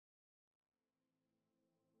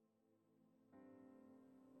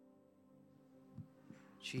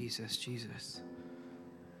Jesus, Jesus.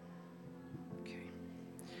 Okay.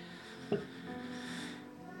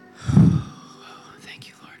 Thank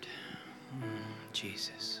you, Lord.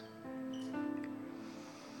 Jesus.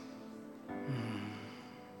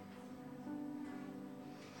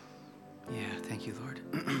 Yeah, thank you, Lord.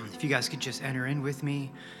 If you guys could just enter in with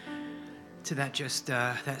me to that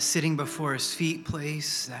that sitting before his feet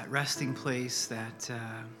place, that resting place, that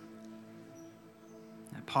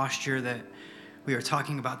posture that we were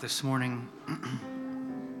talking about this morning.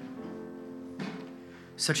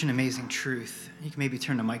 Such an amazing truth. You can maybe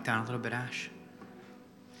turn the mic down a little bit, Ash.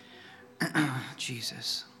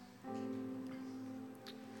 Jesus.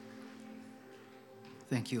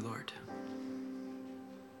 Thank you, Lord.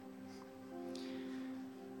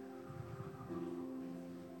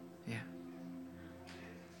 Yeah.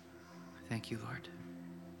 Thank you, Lord.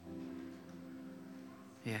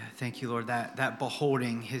 Yeah, thank you, Lord. That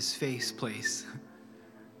beholding his face place.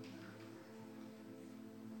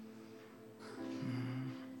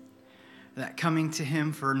 That coming to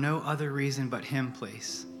him for no other reason but him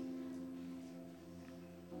place.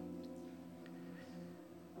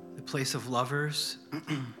 The place of lovers.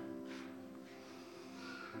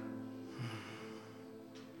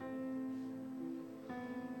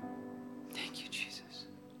 Thank you, Jesus.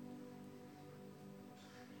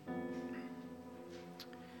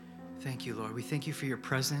 Thank you, Lord. We thank you for your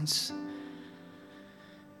presence.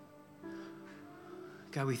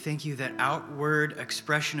 God, we thank you that outward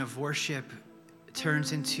expression of worship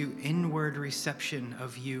turns into inward reception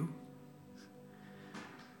of you.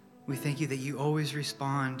 We thank you that you always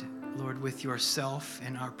respond, Lord, with yourself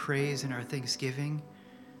and our praise and our thanksgiving.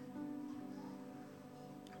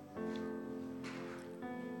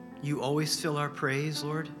 You always fill our praise,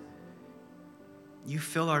 Lord. You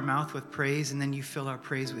fill our mouth with praise, and then you fill our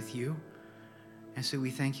praise with you. And so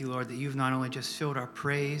we thank you, Lord, that you've not only just filled our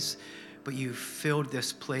praise, but you've filled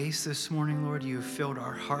this place this morning, Lord. You've filled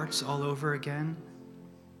our hearts all over again.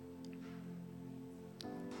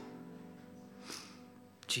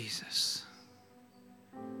 Jesus.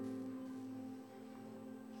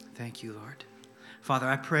 Thank you, Lord. Father,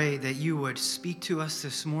 I pray that you would speak to us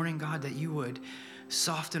this morning, God, that you would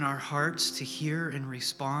soften our hearts to hear and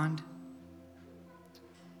respond.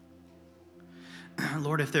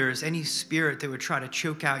 Lord, if there is any spirit that would try to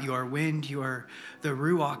choke out your wind, the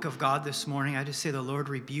ruach of God this morning, I just say the Lord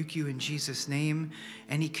rebuke you in Jesus' name.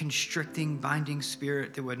 Any constricting, binding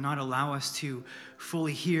spirit that would not allow us to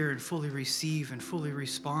fully hear and fully receive and fully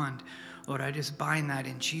respond, Lord, I just bind that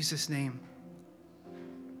in Jesus' name.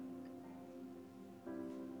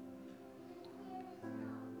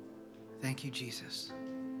 Thank you, Jesus.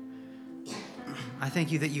 I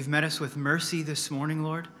thank you that you've met us with mercy this morning,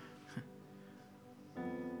 Lord.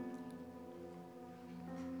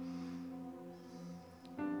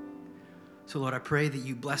 So, Lord, I pray that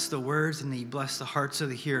you bless the words and that you bless the hearts of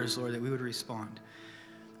the hearers, Lord, that we would respond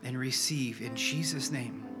and receive in Jesus'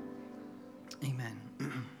 name. Amen.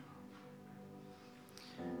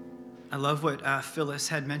 I love what Phyllis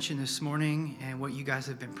had mentioned this morning and what you guys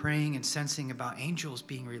have been praying and sensing about angels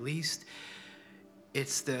being released.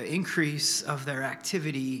 It's the increase of their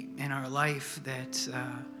activity in our life that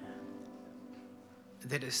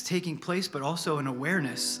is taking place, but also an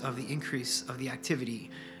awareness of the increase of the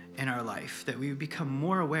activity in our life, that we would become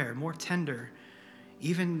more aware, more tender,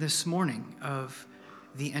 even this morning, of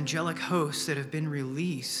the angelic hosts that have been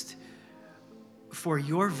released for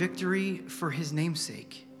your victory, for his name's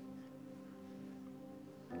sake.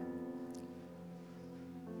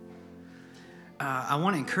 I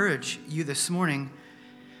want to encourage you this morning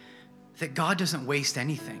that God doesn't waste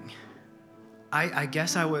anything. I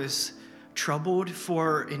guess I was troubled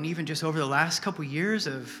and even just over the last couple years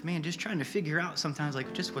of, just trying to figure out sometimes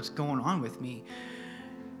like just what's going on with me.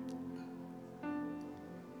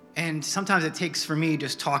 And sometimes it takes for me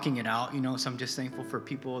just talking it out, so I'm just thankful for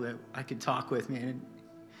people that I could talk with, man.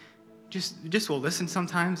 Just will listen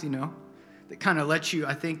sometimes, that kind of lets you.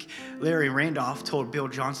 I think Larry Randolph told Bill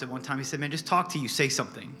Johnson one time, he said, man, just talk till you say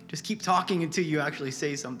something. Just keep talking until you actually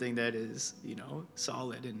say something that is,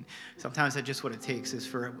 solid. And sometimes that's just what it takes, is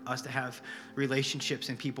for us to have relationships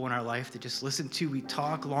and people in our life that just listen to, we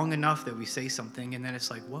talk long enough that we say something, and then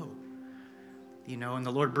it's like, whoa. And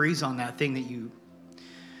the Lord breathes on that thing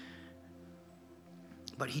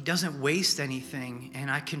but he doesn't waste anything,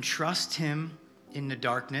 and I can trust him in the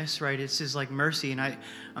darkness, right? It's his like mercy, and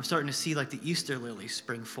I'm starting to see like the Easter lilies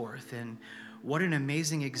spring forth, and what an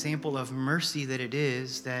amazing example of mercy that it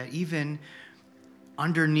is, that even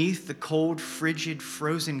underneath the cold, frigid,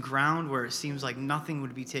 frozen ground where it seems like nothing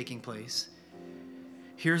would be taking place,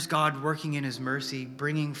 here's God working in his mercy,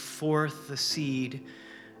 bringing forth the seed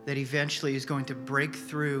that eventually is going to break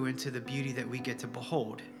through into the beauty that we get to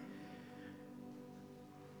behold.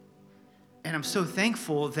 And I'm so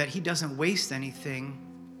thankful that he doesn't waste anything.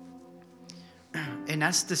 And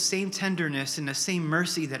that's the same tenderness and the same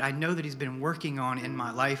mercy that I know that he's been working on in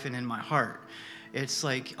my life and in my heart. It's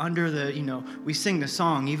like under the, we sing the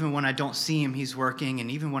song, even when I don't see him, he's working. And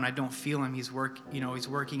even when I don't feel him, he's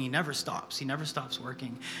working. He never stops. He never stops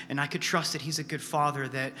working. And I could trust that he's a good father,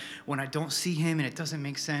 that when I don't see him and it doesn't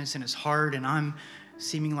make sense and it's hard and I'm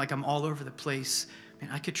seeming like I'm all over the place, man,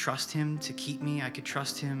 I could trust him to keep me. I could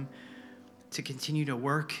trust him to continue to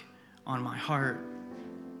work on my heart.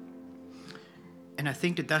 And I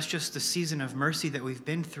think that that's just the season of mercy that we've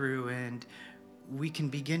been through, and we can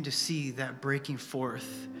begin to see that breaking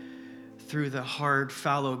forth through the hard,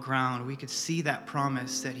 fallow ground. We could see that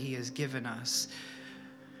promise that he has given us.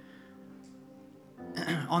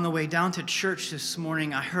 On the way down to church this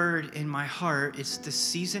morning, I heard in my heart, it's the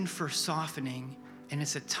season for softening, and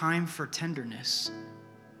it's a time for tenderness.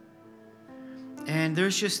 And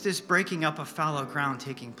there's just this breaking up of fallow ground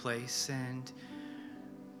taking place. And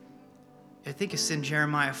I think it's in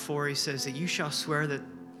Jeremiah 4, he says that you shall swear that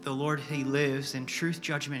the Lord, he lives in truth,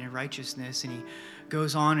 judgment, and righteousness. And he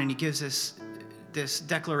goes on and he gives us this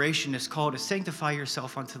declaration, this call to sanctify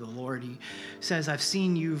yourself unto the Lord. He says, I've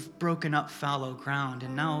seen you've broken up fallow ground,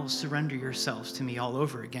 and now surrender yourselves to me all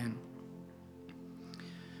over again.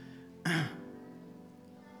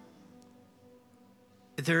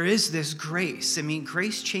 There is this grace. I mean,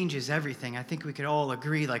 grace changes everything. I think we could all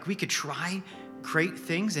agree. Like, we could try great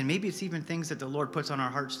things, and maybe it's even things that the Lord puts on our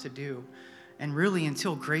hearts to do. And really,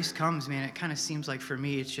 until grace comes, man, it kind of seems like for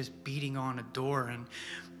me, it's just beating on a door.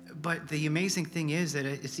 But the amazing thing is that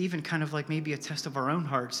it's even kind of like maybe a test of our own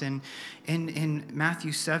hearts. And in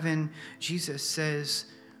Matthew 7, Jesus says,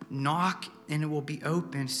 knock and it will be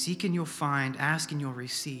open, seek and you'll find, ask and you'll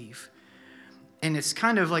receive. And it's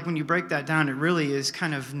kind of like when you break that down, it really is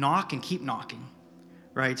kind of knock and keep knocking,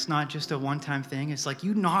 right? It's not just a one-time thing. It's like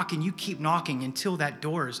you knock and you keep knocking until that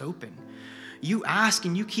door is open. You ask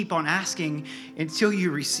and you keep on asking until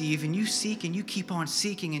you receive, and you seek and you keep on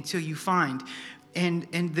seeking until you find. And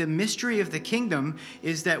the mystery of the kingdom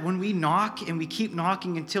is that when we knock and we keep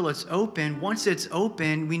knocking until it's open, once it's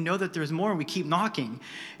open, we know that there's more and we keep knocking.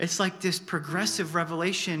 It's like this progressive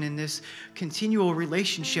revelation and this continual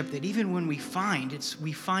relationship that even when we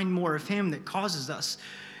find more of him that causes us.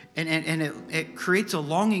 And it creates a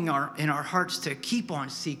longing in our hearts to keep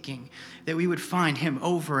on seeking, that we would find him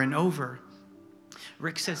over and over.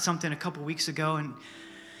 Rick said something a couple weeks ago, and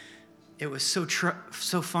it was so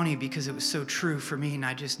funny because it was so true for me, and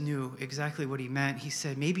I just knew exactly what he meant. He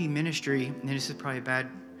said, maybe ministry, and this is probably a bad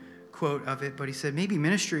quote of it, but he said, maybe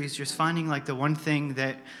ministry is just finding like the one thing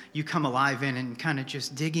that you come alive in and kind of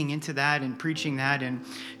just digging into that and preaching that and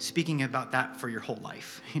speaking about that for your whole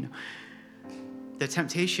life. The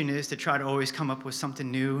temptation is to try to always come up with something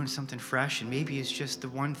new and something fresh, and maybe it's just the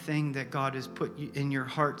one thing that God has put in your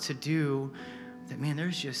heart to do, that, man,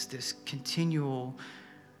 there's just this continual,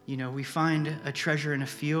 we find a treasure in a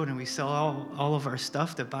field and we sell all of our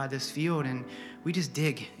stuff to buy this field, and we just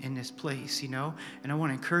dig in this place, And I want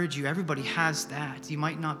to encourage you, everybody has that. You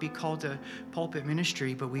might not be called to pulpit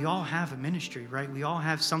ministry, but we all have a ministry, right? We all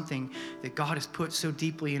have something that God has put so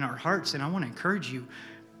deeply in our hearts, and I want to encourage you,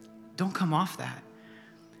 don't come off that.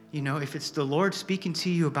 If it's the Lord speaking to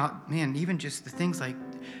you about, man, even just the things like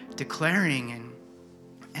declaring and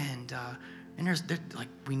there's like,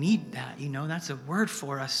 we need that, that's a word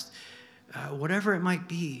for us, whatever it might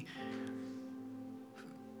be.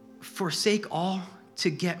 Forsake all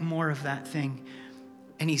to get more of that thing.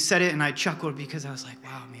 And he said it, and I chuckled because I was like,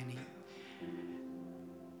 wow, man,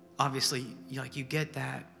 obviously, you get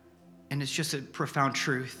that. And it's just a profound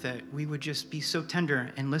truth that we would just be so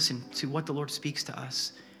tender and listen to what the Lord speaks to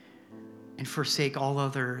us and forsake all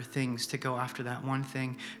other things to go after that one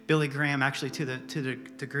thing. Billy Graham, actually, to the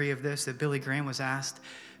degree of this, that Billy Graham was asked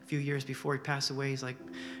a few years before he passed away, he's like,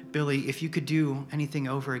 Billy, if you could do anything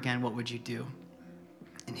over again, what would you do?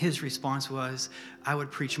 And his response was, I would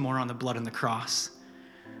preach more on the blood and the cross.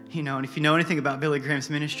 And if you know anything about Billy Graham's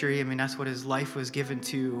ministry, I mean, that's what his life was given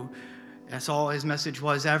to. That's all his message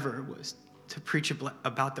was to preach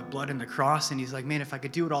about the blood and the cross. And he's like, man, if I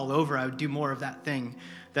could do it all over, I would do more of that thing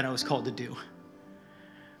that I was called to do.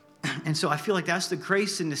 And so I feel like that's the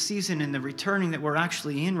grace in the season and the returning that we're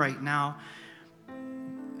actually in right now.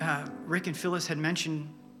 Rick and Phyllis had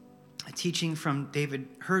mentioned a teaching from David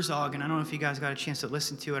Herzog, and I don't know if you guys got a chance to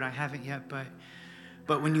listen to it. I haven't yet,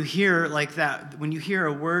 but when you hear like that, when you hear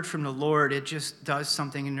a word from the Lord, it just does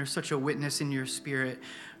something, and there's such a witness in your spirit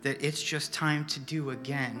that it's just time to do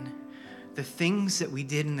again. the things that we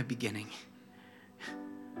did in the beginning.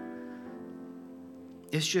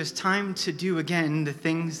 It's just time to do again the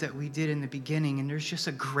things that we did in the beginning. And there's just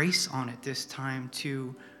a grace on it this time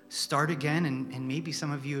to start again. And maybe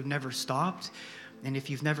some of you have never stopped. And if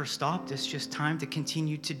you've never stopped, it's just time to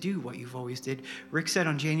continue to do what you've always did. Rick said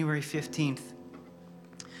on January 15th,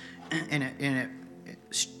 and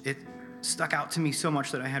it stuck out to me so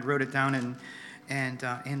much that I had wrote it down and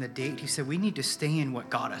the date. He said, we need to stay in what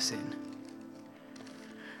got us in.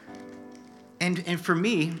 And for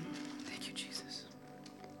me, thank you, Jesus.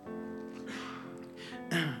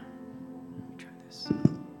 Try this.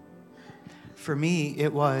 For me,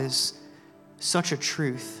 it was such a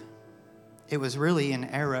truth. It was really an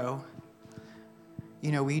arrow.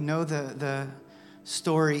 You know, we know the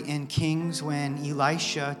story in Kings when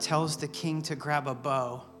Elisha tells the king to grab a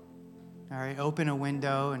bow. All right, open a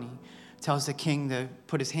window, and he tells the king to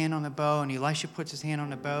put his hand on the bow, and Elisha puts his hand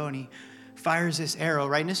on the bow, and he fires this arrow,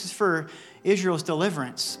 right? And this is for Israel's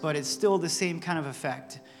deliverance, but it's still the same kind of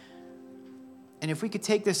effect. And if we could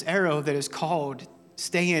take this arrow that is called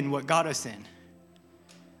stay in what got us in,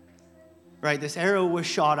 right? This arrow was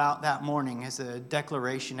shot out that morning as a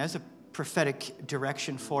declaration, as a prophetic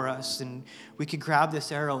direction for us. And we could grab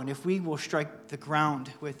this arrow, and if we will strike the ground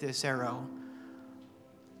with this arrow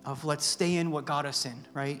of let's stay in what got us in,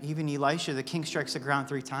 right? Even Elisha, the king, strikes the ground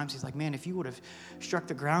 3 times. He's like, man, if you would have struck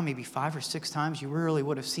the ground maybe 5 or 6 times, you really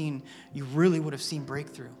would have seen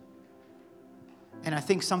breakthrough. And I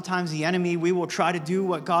think sometimes the enemy, we will try to do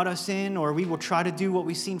what got us in, or we will try to do what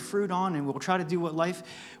we've seen fruit on, and we'll try to do what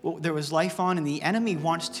there was life on, and the enemy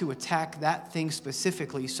wants to attack that thing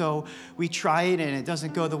specifically. So we try it, and it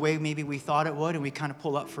doesn't go the way maybe we thought it would, and we kind of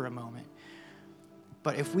pull up for a moment.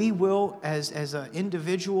 But if we will, as an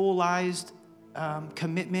individualized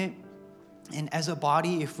commitment, and as a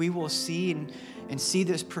body, if we will see and see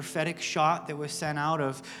this prophetic shot that was sent out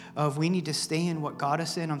of we need to stay in what got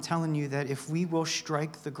us in, I'm telling you that if we will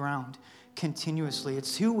strike the ground continuously,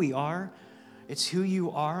 it's who we are. It's who you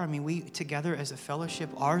are. I mean, we together as a fellowship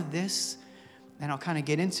are this, and I'll kind of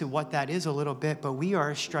get into what that is a little bit, but we are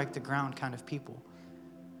a strike the ground kind of people.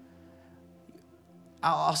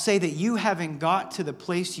 I'll say that you haven't got to the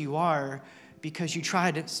place you are because you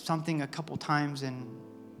tried something a couple times and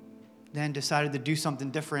then decided to do something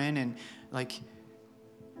different. And like,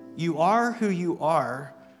 you are who you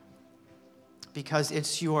are because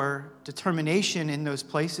it's your determination in those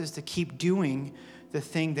places to keep doing the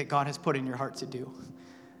thing that God has put in your heart to do.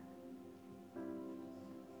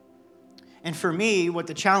 And for me, what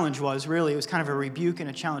the challenge was, really, it was kind of a rebuke and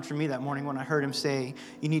a challenge for me that morning when I heard him say,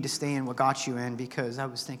 you need to stay in what got you in, because I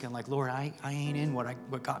was thinking, like, Lord, I ain't in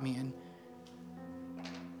what got me in.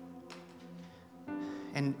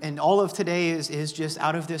 And all of today is just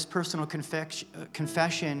out of this personal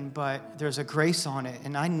confession, but there's a grace on it,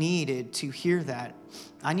 and I needed to hear that.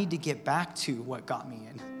 I need to get back to what got me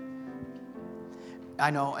in. I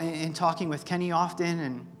know, in talking with Kenny often,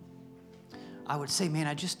 and I would say, man,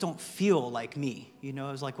 I just don't feel like me. You know,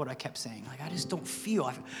 it was like what I kept saying. Like, I just don't feel.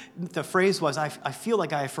 The phrase was, I feel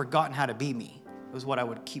like I have forgotten how to be me. It was what I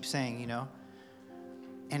would keep saying, you know.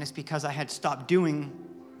 And it's because I had stopped doing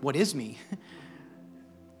what is me.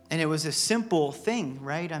 And it was a simple thing,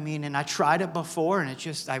 right? I mean, and I tried it before,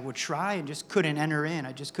 and I would try and just couldn't enter in.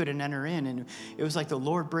 I just couldn't enter in. And it was like the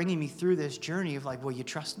Lord bringing me through this journey of like, will you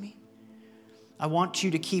trust me? I want you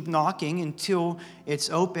to keep knocking until it's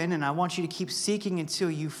open, and I want you to keep seeking until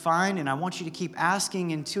you find, and I want you to keep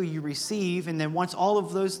asking until you receive, and then once all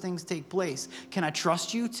of those things take place, can I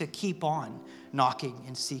trust you to keep on knocking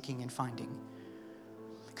and seeking and finding?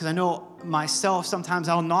 Because I know myself, sometimes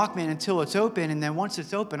I'll knock, man, until it's open, and then once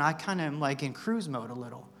it's open, I kind of am like in cruise mode a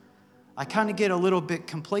little. I kind of get a little bit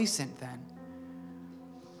complacent then.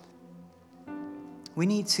 We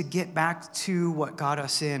need to get back to what got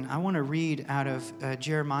us in. I want to read out of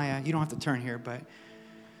Jeremiah. You don't have to turn here, but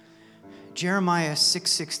Jeremiah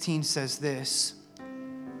 6:16 says this: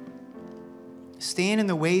 stand in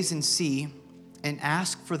the ways and see, and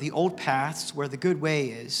ask for the old paths where the good way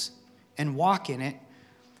is, and walk in it.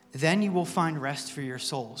 Then you will find rest for your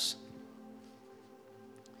souls.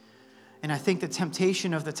 And I think the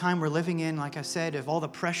temptation of the time we're living in, like I said, of all the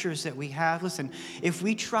pressures that we have, listen, if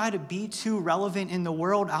we try to be too relevant in the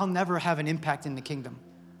world, I'll never have an impact in the kingdom.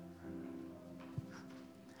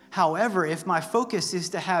 However, if my focus is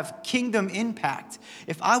to have kingdom impact,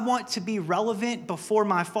 if I want to be relevant before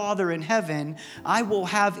my Father in heaven, I will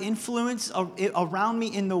have influence around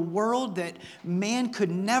me in the world that man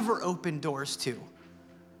could never open doors to.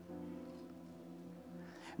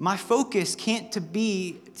 My focus can't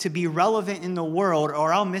be relevant in the world,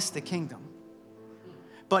 or I'll miss the kingdom.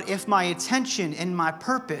 But if my attention and my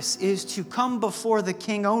purpose is to come before the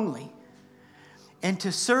King only and to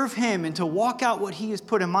serve him and to walk out what he has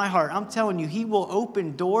put in my heart, I'm telling you, he will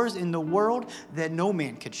open doors in the world that no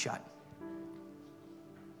man could shut.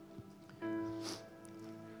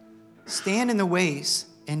 Stand in the ways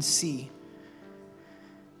and see.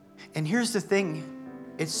 And here's the thing.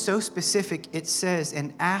 It's so specific. It says,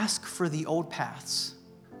 and ask for the old paths.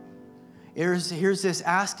 Here's this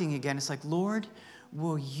asking again. It's like, Lord,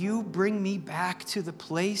 will you bring me back to the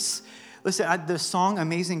place? Listen, the song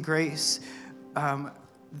Amazing Grace, I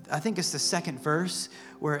think it's the second verse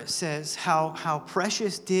where it says, how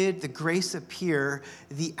precious did the grace appear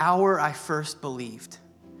the hour I first believed.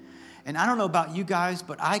 And I don't know about you guys,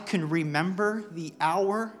 but I can remember the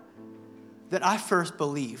hour that I first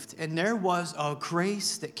believed. And there was a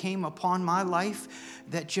grace that came upon my life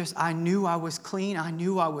that just, I knew I was clean. I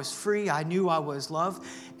knew I was free. I knew I was loved.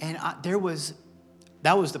 And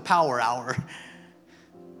that was the power hour.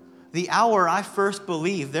 The hour I first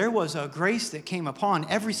believed, there was a grace that came upon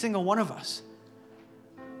every single one of us.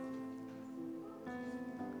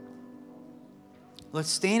 Let's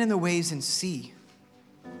stand in the ways and see.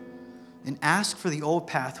 And ask for the old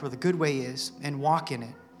path where the good way is and walk in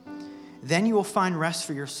it. Then you will find rest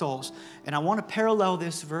for your souls. And I want to parallel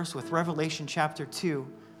this verse with Revelation chapter 2.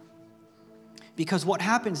 Because what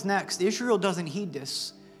happens next, Israel doesn't heed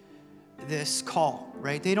this call,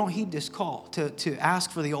 right? They don't heed this call to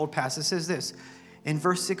ask for the old path. It says this in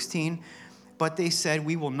verse 16, but they said,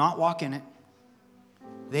 we will not walk in it.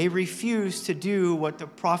 They refused to do what the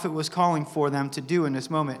prophet was calling for them to do in this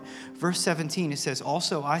moment. Verse 17, it says,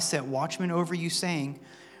 also I set watchmen over you, saying,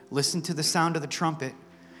 listen to the sound of the trumpet.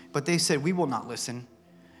 But they said, we will not listen.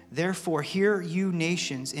 Therefore, hear you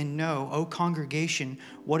nations, and know, O congregation,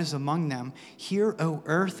 what is among them. Hear, O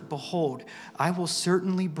earth, behold, I will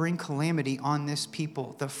certainly bring calamity on this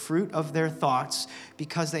people, the fruit of their thoughts,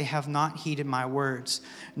 because they have not heeded my words,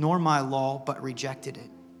 nor my law, but rejected it.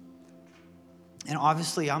 And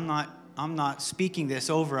obviously, I'm not speaking this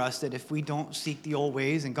over us that if we don't seek the old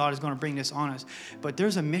ways and God is going to bring this on us. But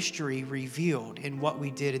there's a mystery revealed in what we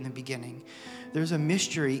did in the beginning. There's a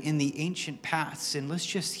mystery in the ancient paths. And let's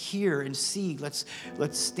just hear and see. Let's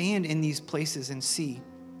stand in these places and see.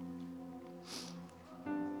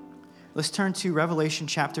 Let's turn to Revelation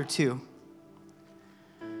chapter 2.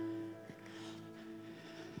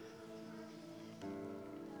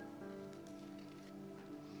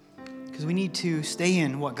 Because we need to stay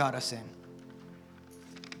in what got us in.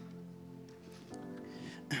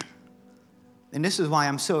 And this is why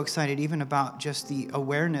I'm so excited even about just the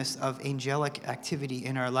awareness of angelic activity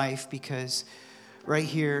in our life, because right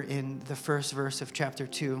here in the first verse of chapter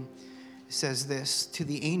 2, it says this, to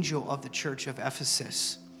the angel of the church of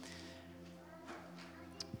Ephesus.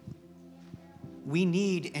 We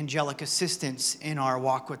need angelic assistance in our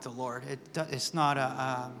walk with the Lord. It's not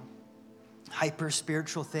a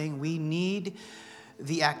hyper-spiritual thing. We need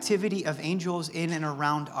the activity of angels in and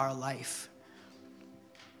around our life.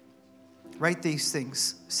 Write these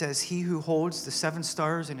things, says he who holds the 7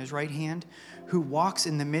 stars in his right hand, who walks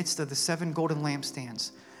in the midst of the 7 golden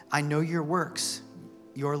lampstands. I know your works,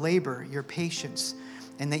 your labor, your patience,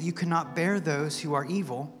 and that you cannot bear those who are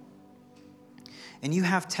evil. And you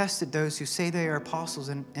have tested those who say they are apostles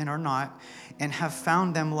and are not, and have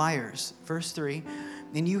found them liars. Verse 3,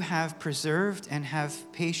 and you have preserved and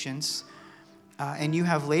have patience, and you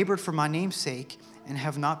have labored for my name's sake, and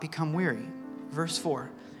have not become weary. Verse 4,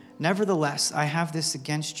 nevertheless, I have this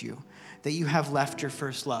against you, that you have left your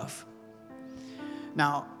first love.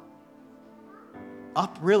 Now,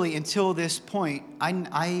 up really until this point,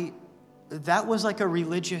 that was like a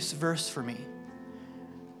religious verse for me.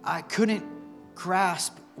 I couldn't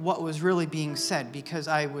grasp what was really being said because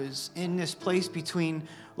I was in this place between,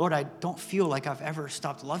 Lord, I don't feel like I've ever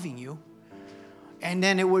stopped loving you. And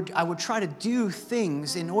then I would try to do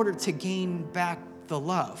things in order to gain back the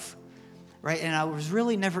love, right? And I was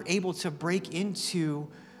really never able to break into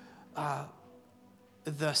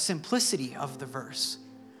the simplicity of the verse.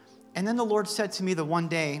 And then the Lord said to me the one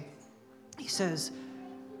day, he says,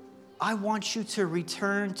 I want you to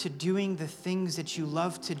return to doing the things that you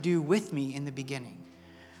loved to do with me in the beginning.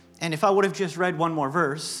 And if I would have just read one more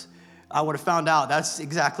verse, I would have found out that's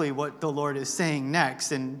exactly what the Lord is saying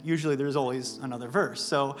next. And usually there's always another verse.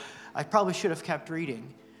 So I probably should have kept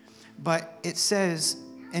reading. But it says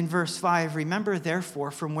in verse 5, remember therefore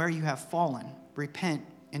from where you have fallen, repent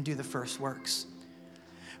and do the first works.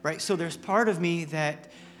 Right? So there's part of me that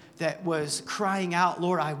was crying out,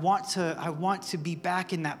 Lord, I want to be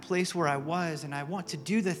back in that place where I was, and I want to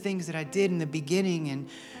do the things that I did in the beginning,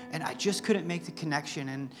 and I just couldn't make the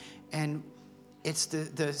connection. And it's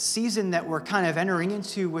the season that we're kind of entering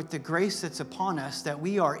into with the grace that's upon us, that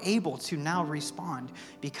we are able to now respond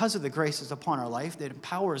because of the grace that's upon our life that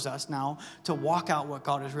empowers us now to walk out what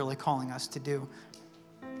God is really calling us to do.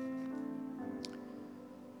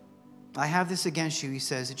 I have this against you, he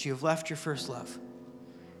says, that you have left your first love.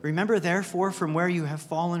 Remember, therefore, from where you have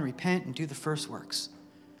fallen, repent and do the first works.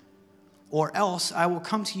 Or else I will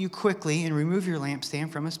come to you quickly and remove your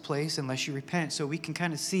lampstand from its place unless you repent. So we can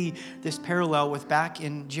kind of see this parallel with back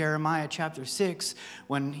in Jeremiah chapter 6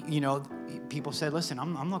 when, people said, listen,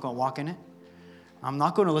 I'm not going to walk in it. I'm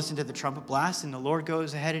not going to listen to the trumpet blast. And the Lord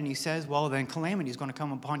goes ahead and he says, well, then calamity is going to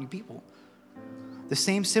come upon you people. The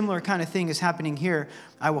same similar kind of thing is happening here.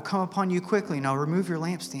 I will come upon you quickly and I'll remove your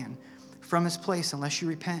lampstand from its place unless you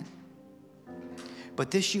repent. But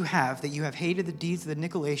this you have, that you have hated the deeds of the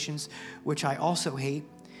Nicolaitans, which I also hate.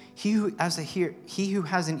 He who has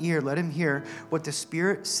an ear, let him hear what the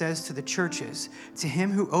Spirit says to the churches. To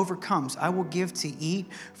him who overcomes, I will give to eat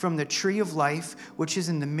from the tree of life, which is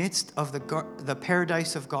in the midst of the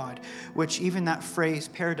paradise of God. Which even that phrase,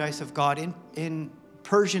 paradise of God, in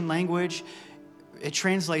Persian language, it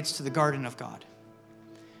translates to the garden of God.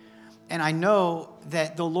 And I know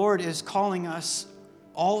that the Lord is calling us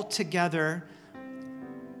all together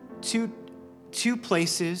two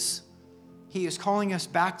places. He is calling us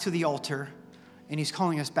back to the altar, and he's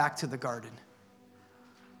calling us back to the garden.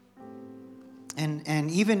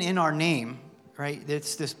 And even in our name, right,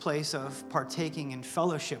 it's this place of partaking in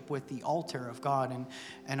fellowship with the altar of God,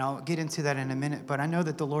 and I'll get into that in a minute, but I know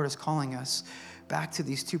that the Lord is calling us back to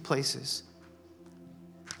these two places.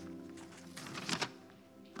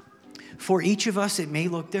 For each of us, it may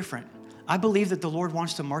look different. I believe that the Lord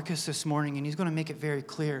wants to mark us this morning, and he's going to make it very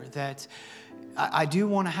clear that I do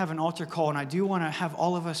want to have an altar call, and I do want to have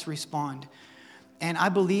all of us respond. And I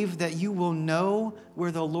believe that you will know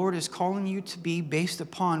where the Lord is calling you to be based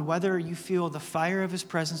upon whether you feel the fire of his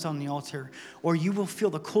presence on the altar, or you will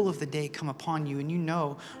feel the cool of the day come upon you, and you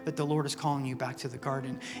know that the Lord is calling you back to the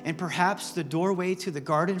garden. And perhaps the doorway to the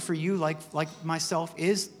garden for you, like myself,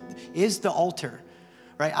 is the altar.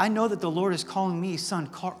 Right? I know that the Lord is calling me, son,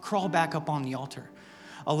 crawl back up on the altar.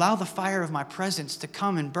 Allow the fire of my presence to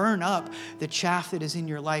come and burn up the chaff that is in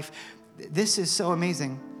your life. This is so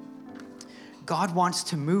amazing. God wants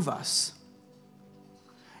to move us.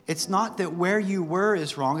 It's not that where you were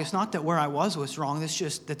is wrong. It's not that where I was wrong. It's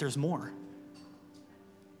just that there's more.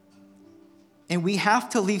 And we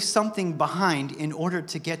have to leave something behind in order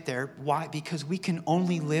to get there. Why? Because we can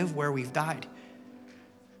only live where we've died.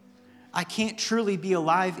 I can't truly be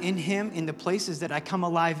alive in him in the places that I come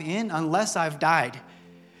alive in unless I've died.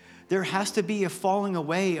 There has to be a falling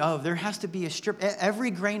away of, there has to be a strip.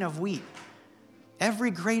 Every grain of wheat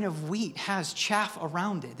has chaff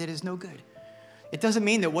around it that is no good. It doesn't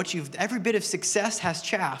mean that every bit of success has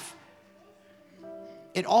chaff.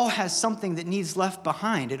 It all has something that needs left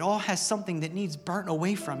behind. It all has something that needs burnt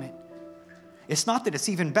away from it. It's not that it's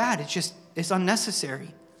even bad, it's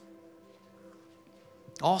unnecessary.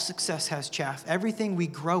 All success has chaff. Everything we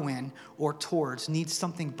grow in or towards needs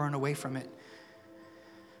something burned away from it.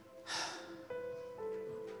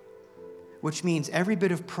 Which means every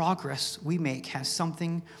bit of progress we make has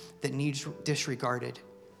something that needs disregarded.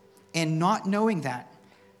 And not knowing that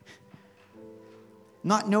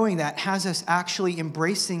has us actually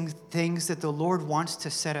embracing things that the Lord wants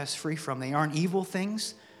to set us free from. They aren't evil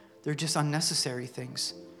things. They're just unnecessary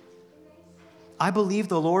things. I believe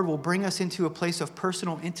the Lord will bring us into a place of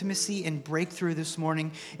personal intimacy and breakthrough this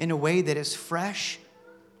morning in a way that is fresh.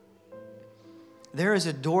 There is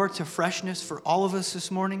a door to freshness for all of us this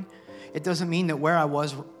morning. It doesn't mean that where I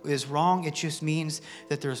was is wrong. It just means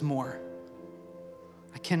that there's more.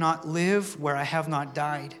 I cannot live where I have not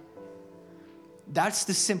died. That's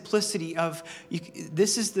the simplicity of,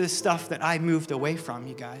 this is the stuff that I moved away from,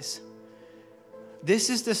 you guys. This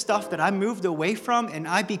is the stuff that I moved away from, and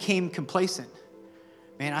I became complacent.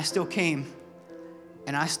 Man, I still came,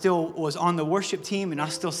 and I still was on the worship team, and I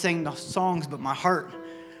still sang the songs, but my heart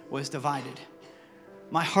was divided.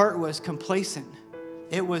 My heart was complacent.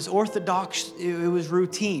 It was orthodox. It was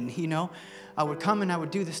routine, I would come and I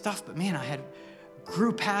would do the stuff, but man, I had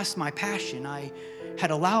grew past my passion. I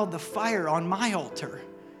had allowed the fire on my altar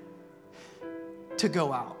to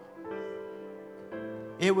go out.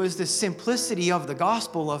 It was the simplicity of the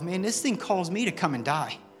gospel of, man, this thing calls me to come and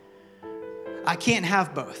die. I can't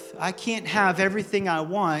have both. I can't have everything I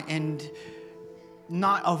want and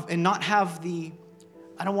not have the,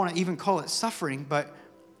 I don't want to even call it suffering, but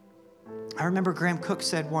I remember Graham Cook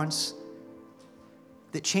said once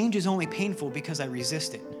that change is only painful because I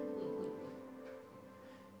resist it.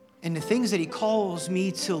 And the things that he calls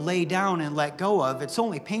me to lay down and let go of, it's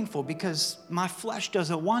only painful because my flesh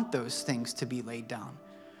doesn't want those things to be laid down.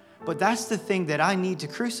 But that's the thing that I need to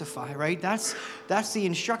crucify, right? That's the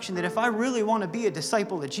instruction that if I really want to be a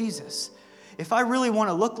disciple of Jesus, if I really want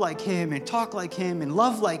to look like him and talk like him and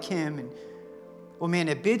love like him, and well, man,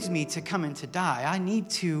 it bids me to come and to die. I need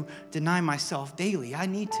to deny myself daily. I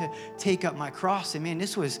need to take up my cross. And man,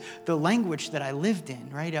 this was the language that I lived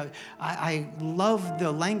in, right? I love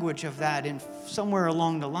the language of that. And somewhere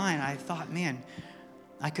along the line, I thought, man,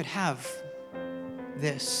 I could have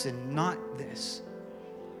this and not this.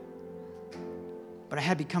 But I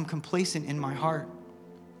had become complacent in my heart.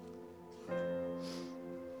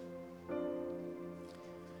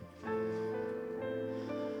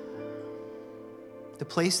 The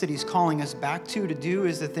place that he's calling us back to do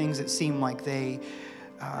is the things that seem like they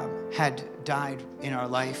had died in our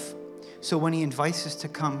life. So when he invites us to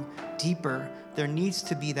come deeper, there needs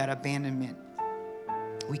to be that abandonment.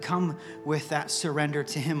 We come with that surrender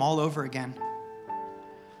to him all over again.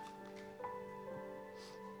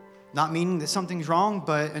 Not meaning that something's wrong,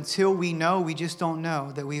 but until we know, we just don't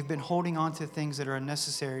know that we've been holding on to things that are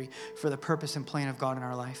unnecessary for the purpose and plan of God in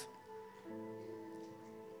our life.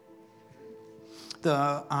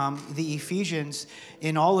 The Ephesians,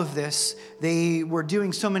 in all of this, they were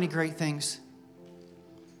doing so many great things.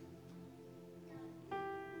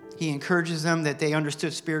 He encourages them that they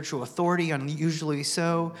understood spiritual authority, unusually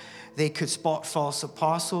so. They could spot false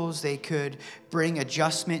apostles. They could bring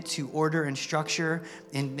adjustment to order and structure,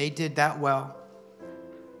 and they did that well.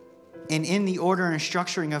 And in the order and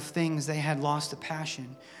structuring of things, they had lost a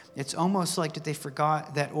passion. It's almost like that they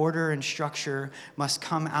forgot that order and structure must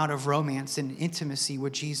come out of romance and intimacy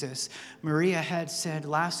with Jesus. Maria had said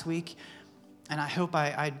last week, and I hope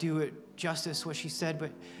I do it justice what she said,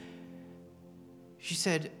 but she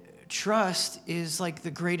said, trust is like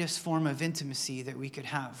the greatest form of intimacy that we could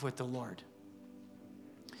have with the Lord.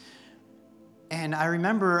 And I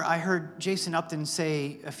remember I heard Jason Upton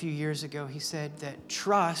say a few years ago, he said that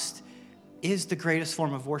trust is the greatest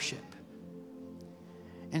form of worship.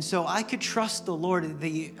 And so I could trust the Lord.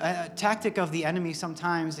 The tactic of the enemy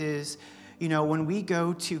sometimes is, when we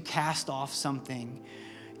go to cast off something,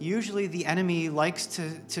 usually the enemy likes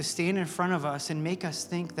to stand in front of us and make us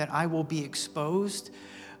think that I will be exposed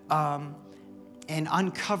and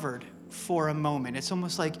uncovered for a moment. It's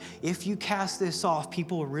almost like if you cast this off,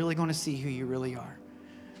 people are really going to see who you really are,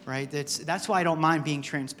 right? That's why I don't mind being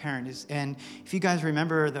transparent. And if you guys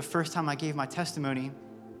remember the first time I gave my testimony,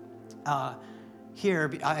 here,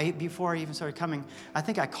 before I even started coming, I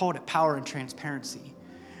think I called it power and transparency,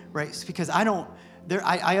 right? It's because I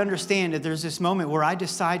understand that there's this moment where I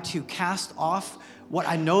decide to cast off what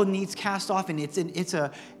I know needs cast off, and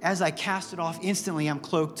as I cast it off, instantly I'm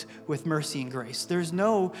cloaked with mercy and grace.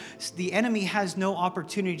 The enemy has no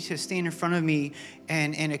opportunity to stand in front of me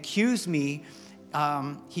and accuse me.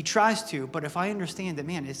 He tries to, but if I understand that,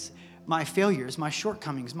 man, it's my failures, my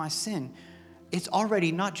shortcomings, my sin, it's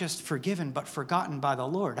already not just forgiven, but forgotten by the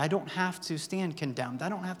Lord. I don't have to stand condemned. I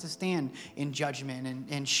don't have to stand in judgment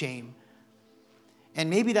and shame. And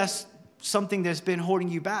maybe that's something that's been holding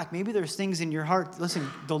you back. Maybe there's things in your heart. Listen,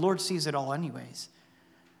 the Lord sees it all anyways.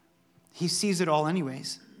 He sees it all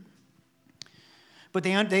anyways. But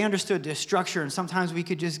they understood the structure, and sometimes we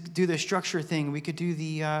could just do the structure thing. We could do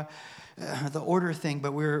the order thing,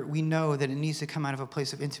 but we know that it needs to come out of a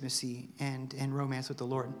place of intimacy and romance with the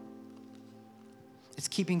Lord. It's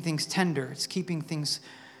keeping things tender. It's keeping things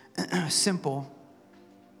simple.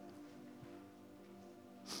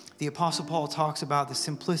 The Apostle Paul talks about the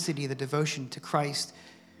simplicity, the devotion to Christ.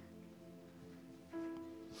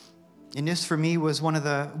 And this, for me, was one of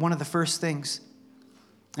the first things.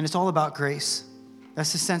 And it's all about grace.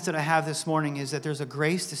 That's the sense that I have this morning, is that there's a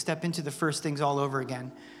grace to step into the first things all over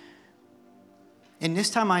again. And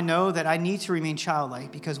this time I know that I need to remain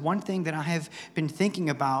childlike, because one thing that I have been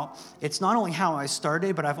thinking about, it's not only how I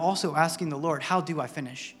started, but I've also asking the Lord, how do I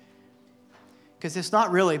finish? Because it's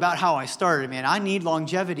not really about how I started, man. I need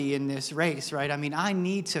longevity in this race, right? I mean, I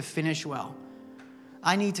need to finish well.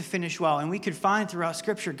 I need to finish well. And we could find throughout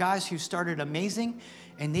Scripture guys who started amazing,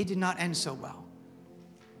 and they did not end so well.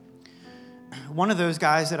 One of those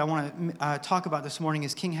guys that I want to talk about this morning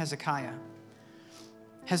is King Hezekiah.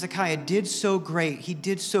 Hezekiah did so great. He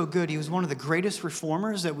did so good. He was one of the greatest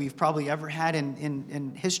reformers that we've probably ever had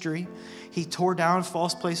in history. He tore down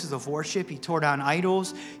false places of worship. He tore down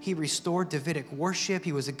idols. He restored Davidic worship.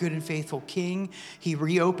 He was a good and faithful king. He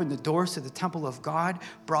reopened the doors to the temple of God,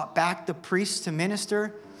 brought back the priests to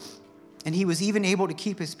minister, and he was even able to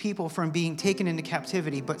keep his people from being taken into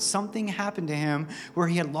captivity. But something happened to him where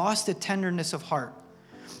he had lost the tenderness of heart.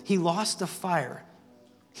 He lost the fire.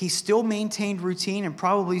 He still maintained routine and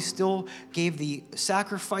probably still gave the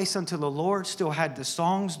sacrifice unto the Lord, still had the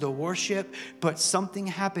songs, the worship, but something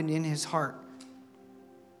happened in his heart.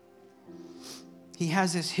 He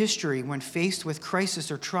has this history when faced with crisis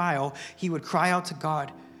or trial, he would cry out to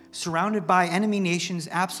God. Surrounded by enemy nations,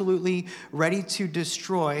 absolutely ready to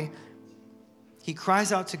destroy, he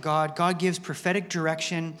cries out to God. God gives prophetic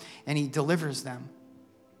direction, and he delivers them.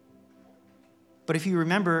 But if you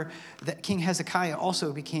remember that King Hezekiah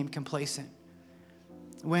also became complacent.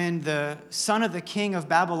 When the son of the king of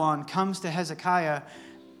Babylon comes to Hezekiah,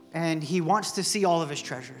 and he wants to see all of his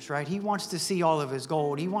treasures, right? He wants to see all of his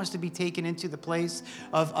gold. He wants to be taken into the place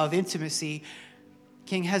of intimacy.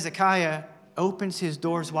 King Hezekiah opens his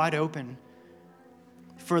doors wide open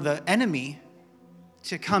for the enemy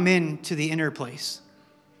to come into the inner place.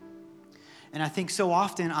 And I think so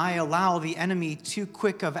often I allow the enemy too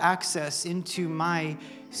quick of access into my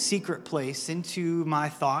secret place, into my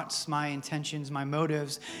thoughts, my intentions, my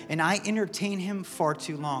motives, and I entertain him far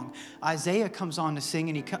too long. Isaiah comes on to sing,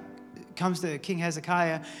 and he comes to King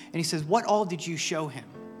Hezekiah, and he says, "What all did you show him?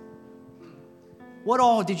 What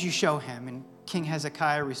all did you show him?" And King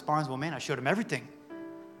Hezekiah responds, "Well, man, I showed him everything.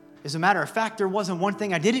 As a matter of fact, there wasn't one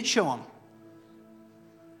thing I didn't show him."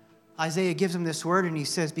 Isaiah gives him this word, and he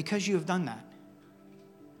says, because you have done that,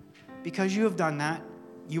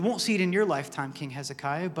 you won't see it in your lifetime, King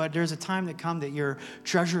Hezekiah, but there's a time that comes that your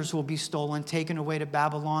treasures will be stolen, taken away to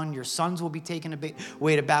Babylon. Your sons will be taken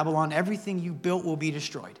away to Babylon. Everything you built will be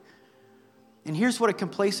destroyed. And here's what a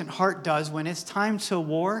complacent heart does when it's time to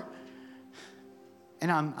war.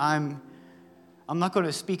 And I'm not going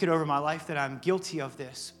to speak it over my life that I'm guilty of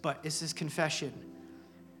this, but it's this confession.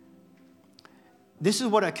 This is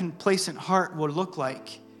what a complacent heart would look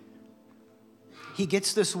like. He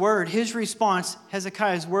gets this word. His response,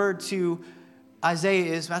 Hezekiah's word to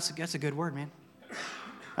Isaiah is, that's a good word, man.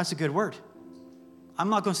 That's a good word.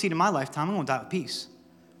 I'm not going to see it in my lifetime. I'm going to die with peace.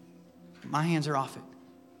 My hands are off it.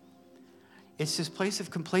 It's this place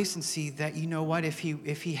of complacency that, you know what, if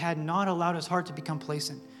he had not allowed his heart to become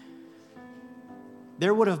complacent,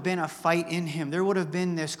 there would have been a fight in him. There would have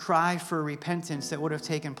been this cry for repentance that would have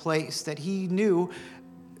taken place, that he knew.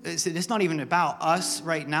 It's not even about us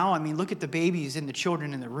right now. I mean, look at the babies and the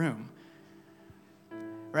children in the room.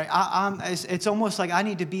 Right? It's almost like I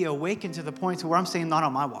need to be awakened to the point to where I'm saying, not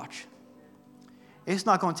on my watch. It's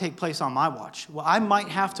not going to take place on my watch. Well, I might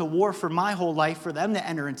have to war for my whole life for them to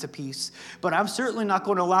enter into peace, but I'm certainly not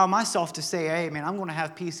going to allow myself to say, hey, man, I'm going to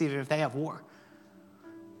have peace even if they have war.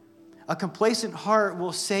 A complacent heart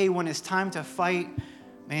will say when it's time to fight,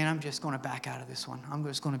 man, I'm just going to back out of this one. I'm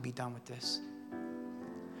just going to be done with this.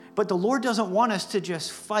 But the Lord doesn't want us to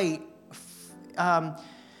just fight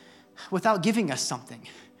without giving us something,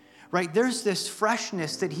 right? There's this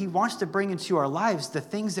freshness that he wants to bring into our lives, the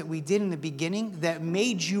things that we did in the beginning that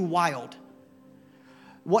made you wild.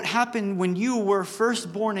 What happened when you were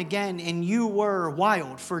first born again and you were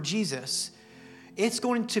wild for Jesus, it's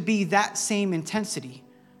going to be that same intensity.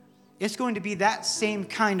 It's going to be that same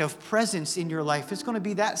kind of presence in your life. It's going to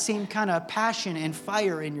be that same kind of passion and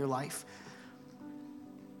fire in your life.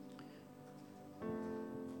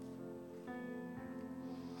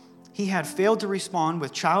 He had failed to respond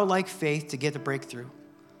with childlike faith to get the breakthrough.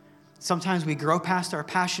 Sometimes we grow past our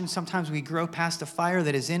passion. Sometimes we grow past the fire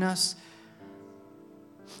that is in us.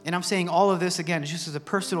 And I'm saying all of this, again, just as a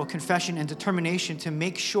personal confession and determination to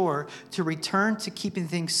make sure to return to keeping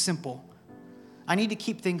things simple. I need to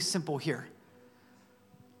keep things simple here.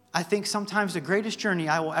 I think sometimes the greatest journey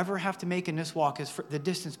I will ever have to make in this walk is the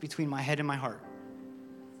distance between my head and my heart.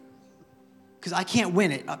 Because I can't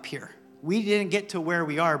win it up here. We didn't get to where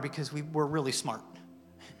we are because we were really smart.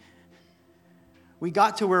 We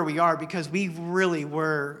got to where we are because we really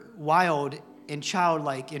were wild and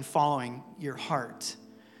childlike in following your heart.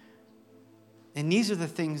 And these are the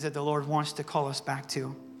things that the Lord wants to call us back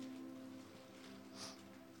to.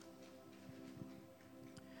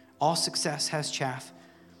 All success has chaff.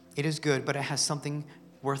 It is good, but it has something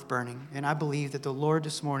worth burning. And I believe that the Lord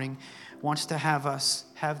this morning wants to have us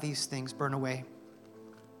have these things burn away.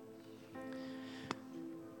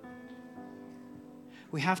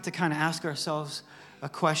 We have to kind of ask ourselves a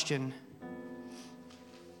question.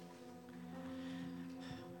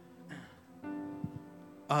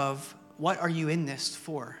 Of what are you in this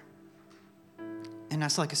for? And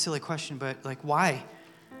that's like a silly question, but like, why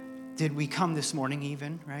did we come this morning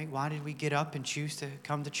even, right? Why did we get up and choose to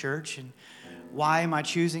come to church? And why am I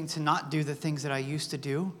choosing to not do the things that I used to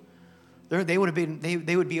do? They would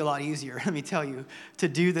be a lot easier, let me tell you, to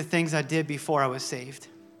do the things I did before I was saved.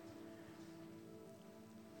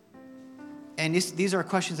 And these are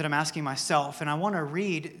questions that I'm asking myself, and I want to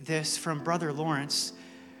read this from Brother Lawrence.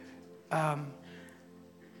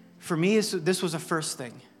 For me, this was a first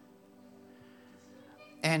thing.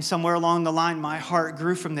 And somewhere along the line, my heart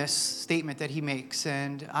grew from this statement that he makes.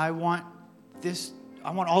 And I want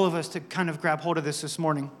all of us to kind of grab hold of this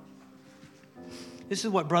morning. This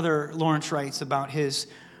is what Brother Lawrence writes about his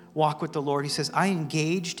walk with the Lord. He says, I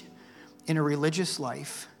engaged in a religious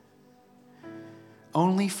life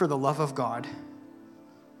only for the love of God.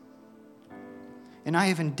 And I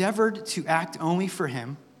have endeavored to act only for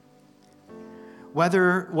him.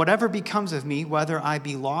 Whatever becomes of me, whether I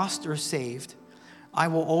be lost or saved, I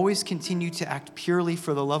will always continue to act purely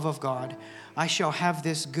for the love of God. I shall have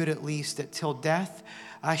this good at least, that till death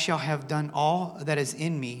I shall have done all that is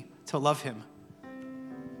in me to love him.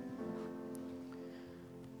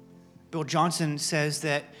 Bill Johnson says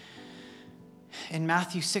that in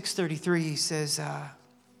Matthew 6:33, he says,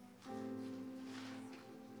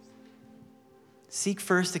 seek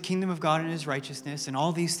first the kingdom of God and his righteousness, and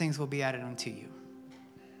all these things will be added unto you.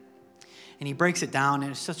 And he breaks it down,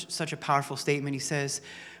 and it's such a powerful statement. He says,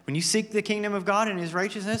 when you seek the kingdom of God and his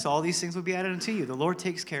righteousness, all these things will be added unto you. The Lord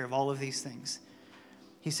takes care of all of these things.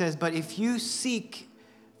 He says, but if you seek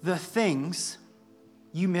the things,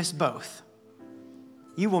 you miss both.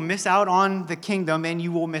 You will miss out on the kingdom, and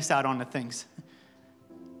you will miss out on the things.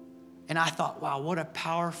 And I thought, wow, what a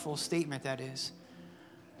powerful statement that is.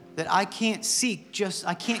 That I can't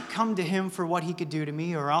I can't come to him for what he could do to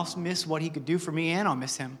me, or I'll miss what he could do for me, and I'll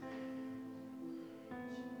miss him.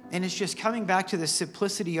 And it's just coming back to the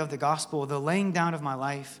simplicity of the gospel, the laying down of my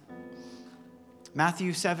life.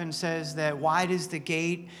 Matthew 7 says that wide is the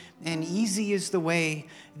gate and easy is the way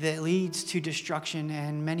that leads to destruction,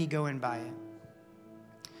 and many go in by it.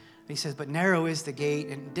 He says, but narrow is the gate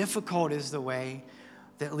and difficult is the way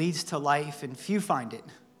that leads to life, and few find it.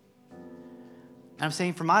 And I'm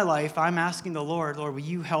saying for my life, I'm asking the Lord, will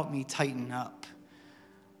you help me tighten up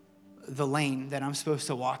the lane that I'm supposed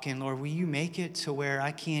to walk in? Lord, will you make it to where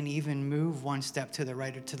I can't even move one step to the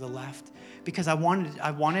right or to the left? Because I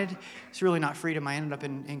wanted, it's really not freedom. I ended up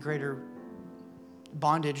in greater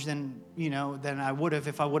bondage than I would have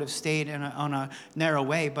if I would have stayed on a narrow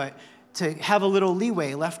way. But to have a little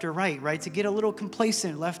leeway left or right? To get a little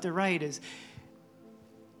complacent left or right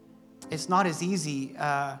it's not as easy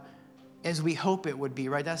as we hope it would be,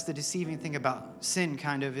 right? That's the deceiving thing about sin,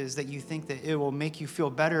 kind of, is that you think that it will make you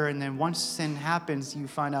feel better, and then once sin happens, you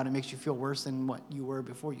find out it makes you feel worse than what you were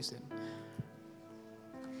before you sinned.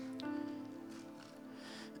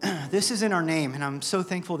 This is in our name, and I'm so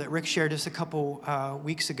thankful that Rick shared this a couple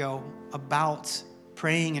weeks ago about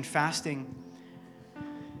praying and fasting,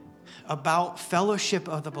 about fellowship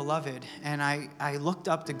of the beloved. And I looked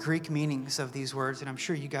up the Greek meanings of these words, and I'm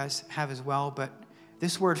sure you guys have as well, but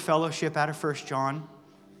this word fellowship out of 1 John,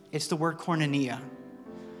 it's the word koinonia.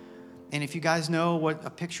 And if you guys know what a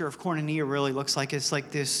picture of koinonia really looks like, it's like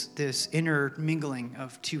this intermingling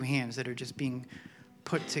of two hands that are just being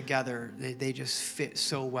put together. They just fit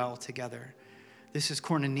so well together. This is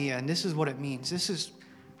koinonia, and this is what it means. This is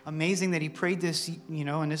amazing that he prayed this,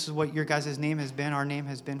 and this is what your guys' name has been, our name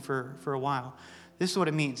has been for a while. This is what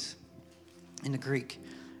it means in the Greek.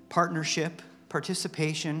 Partnership,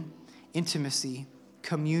 participation, intimacy,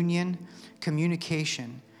 communion,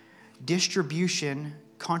 communication, distribution,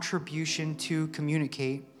 contribution to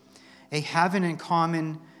communicate, a having in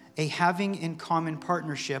common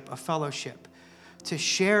partnership, a fellowship, to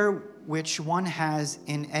share which one has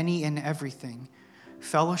in any and everything,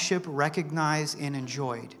 fellowship recognized and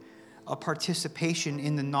enjoyed, a participation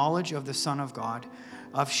in the knowledge of the Son of God,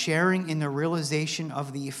 of sharing in the realization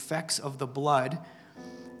of the effects of the blood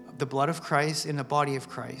of Christ in the body of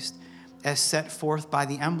Christ, as set forth by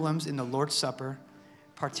the emblems in the Lord's Supper,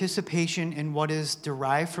 participation in what is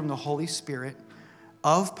derived from the Holy Spirit,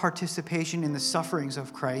 of participation in the sufferings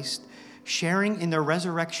of Christ, sharing in the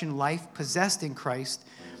resurrection life possessed in Christ,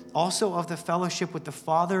 also of the fellowship with the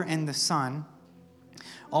Father and the Son,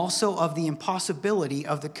 also of the impossibility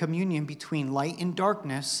of the communion between light and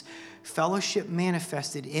darkness, fellowship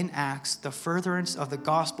manifested in acts, the furtherance of the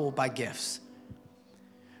gospel by gifts.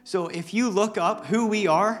 So if you look up who we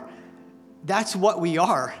are, that's what we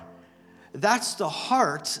are. That's the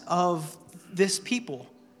heart of this people,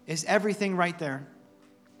 is everything right there.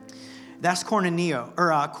 That's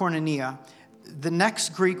koinonia. The next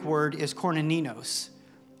Greek word is koinoninos,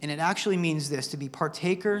 and it actually means this, to be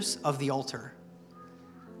partakers of the altar.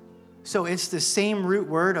 So it's the same root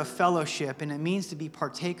word of fellowship, and it means to be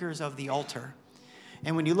partakers of the altar.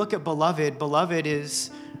 And when you look at beloved is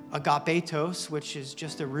agapetos, which is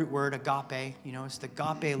just a root word, agape. It's the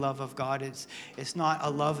agape love of God. It's not a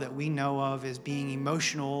love that we know of as being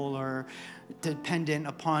emotional or dependent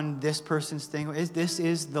upon this person's thing. This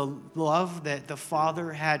is the love that the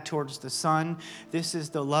Father had towards the Son. This is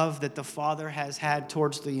the love that the Father has had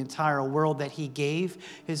towards the entire world, that he gave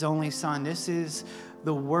his only Son. This is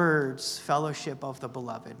the words, fellowship of the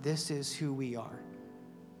beloved. This is who we are.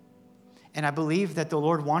 And I believe that the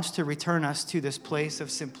Lord wants to return us to this place of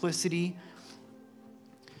simplicity,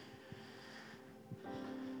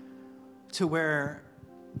 to where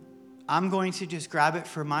I'm going to just grab it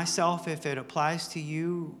for myself. If it applies to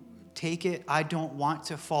you, take it. I don't want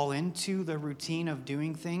to fall into the routine of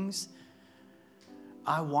doing things.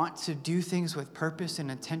 I want to do things with purpose and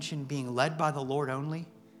intention, being led by the Lord only.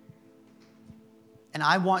 And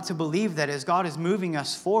I want to believe that as God is moving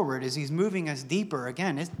us forward, as he's moving us deeper,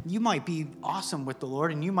 again, you might be awesome with the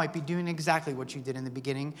Lord and you might be doing exactly what you did in the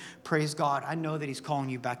beginning. Praise God. I know that he's calling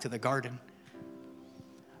you back to the garden.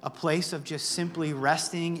 A place of just simply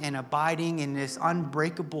resting and abiding in this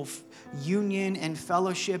unbreakable union and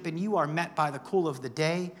fellowship, and you are met by the cool of the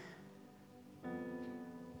day.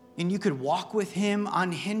 And you could walk with him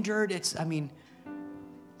unhindered.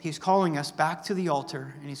 He's calling us back to the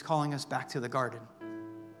altar, and he's calling us back to the garden.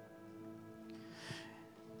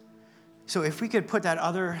 So if we could put that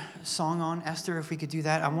other song on, Esther, if we could do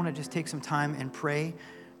that. I want to just take some time and pray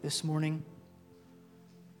this morning.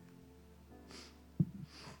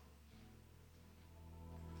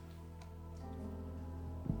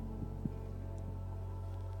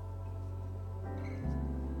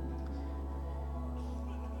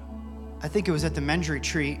 I think it was at the men's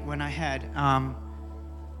retreat when I had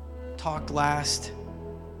talked last,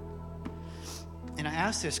 and I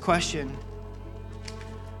asked this question: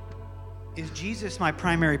 is Jesus my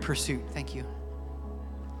primary pursuit? Thank you.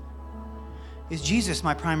 Is Jesus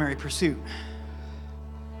my primary pursuit?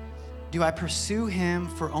 Do I pursue him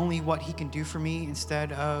for only what he can do for me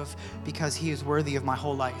instead of because he is worthy of my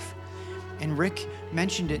whole life? And Rick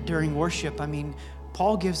mentioned it during worship.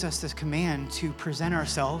 Paul gives us this command to present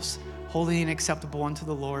ourselves holy and acceptable unto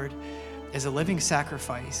the Lord as a living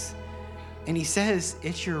sacrifice. And he says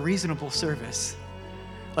it's your reasonable service.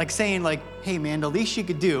 Like saying, hey man, the least you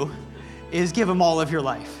could do is give him all of your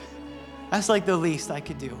life. That's the least I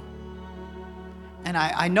could do. And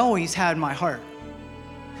I know he's had my heart,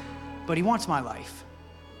 but he wants my life.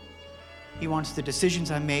 He wants the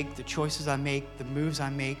decisions I make, the choices I make, the moves I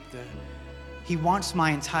make. He wants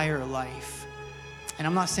my entire life. And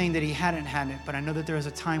I'm not saying that he hadn't had it, but I know that there was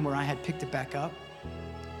a time where I had picked it back up.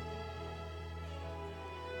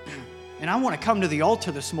 And I want to come to the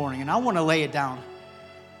altar this morning, and I want to lay it down.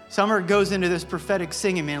 Summer goes into this prophetic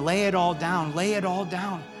singing, man, lay it all down, lay it all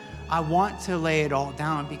down. I want to lay it all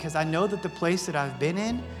down because I know that the place that I've been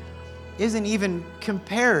in isn't even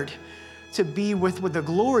compared to be with the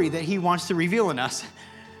glory that he wants to reveal in us.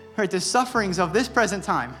 Right? The sufferings of this present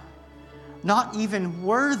time, not even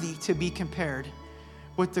worthy to be compared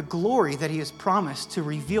with the glory that he has promised to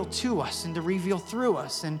reveal to us and to reveal through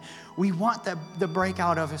us. And we want the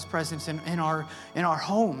breakout of his presence in our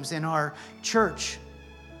homes, in our church.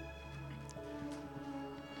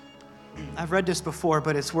 I've read this before,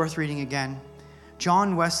 but it's worth reading again.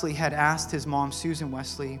 John Wesley had asked his mom, Susan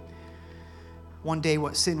Wesley, one day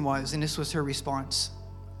what sin was, and this was her response.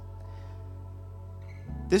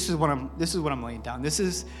 This is what I'm laying down. This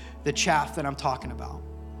is the chaff that I'm talking about.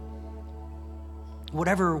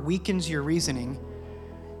 Whatever weakens your reasoning,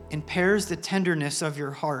 impairs the tenderness of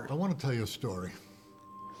your heart. I want to tell you a story.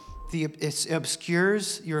 It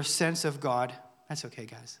obscures your sense of God. That's okay,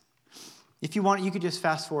 guys. If you want, you could just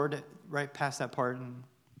fast forward right past that part, and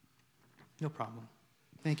no problem.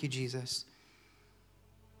 Thank you, Jesus.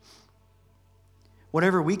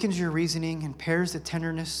 Whatever weakens your reasoning, impairs the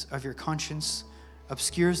tenderness of your conscience,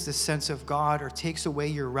 obscures the sense of God, or takes away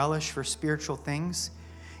your relish for spiritual things.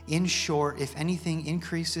 In short, if anything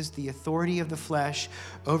increases the authority of the flesh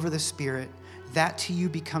over the spirit, that to you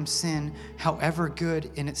becomes sin, however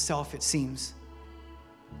good in itself it seems.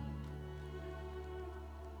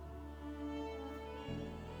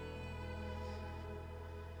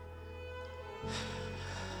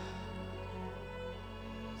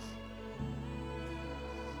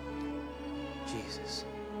 Jesus.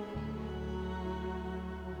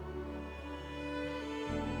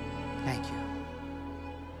 Thank you.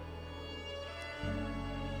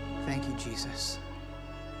 Thank you, Jesus.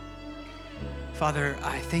 Father,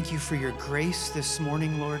 I thank you for your grace this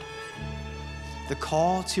morning, Lord. The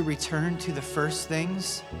call to return to the first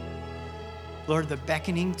things. Lord, the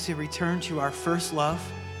beckoning to return to our first love.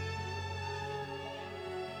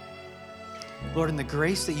 Lord, and the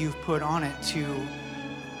grace that you've put on it to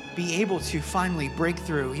be able to finally break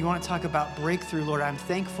through. You want to talk about breakthrough, Lord. I'm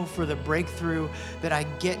thankful for the breakthrough that I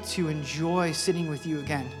get to enjoy sitting with you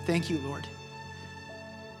again. Thank you, Lord.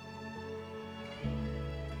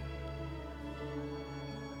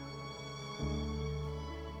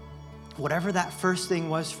 Whatever that first thing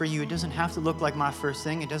was for you, it doesn't have to look like my first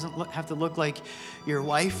thing. It doesn't have to look like your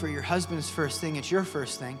wife or your husband's first thing. It's your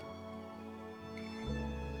first thing.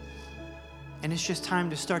 And it's just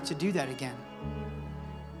time to start to do that again.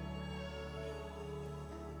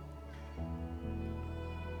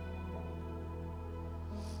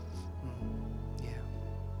 Yeah.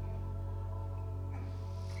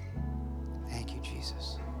 Thank you,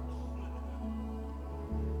 Jesus.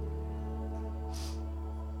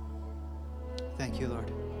 Thank you,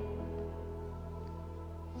 Lord.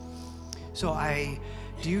 So I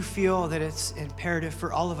do feel that it's imperative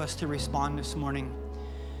for all of us to respond this morning.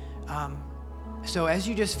 So as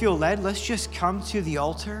you just feel led, let's just come to the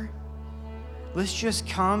altar. Let's just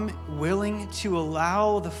come willing to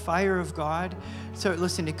allow the fire of God. So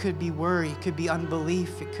listen, it could be worry, it could be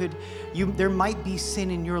unbelief, there might be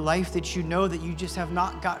sin in your life that you know that you just have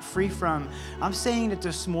not got free from. I'm saying that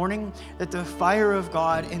this morning that the fire of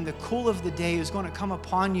God in the cool of the day is going to come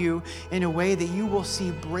upon you in a way that you will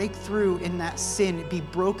see breakthrough in that sin be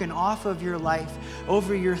broken off of your life,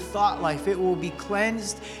 over your thought life. It will be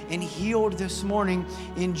cleansed and healed this morning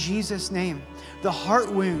in Jesus' name. The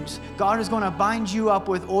heart wounds, God is going to bind you up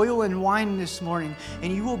with oil and wine this morning,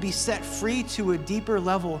 and you will be set free to a deeper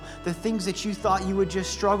level. The things that you thought you would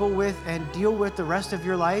just struggle with and deal with the rest of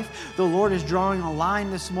your life, the Lord is drawing a line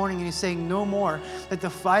this morning, and He's saying no more. That the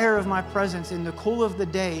fire of my presence in the cool of the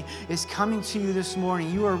day is coming to you this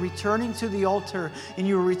morning. You are returning to the altar, and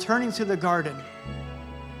you are returning to the garden.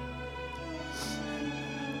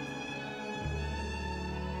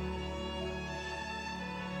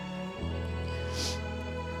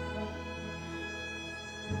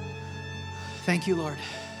 Thank you, Lord.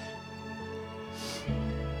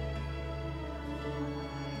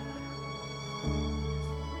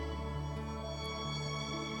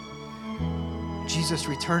 Jesus,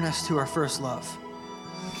 return us to our first love.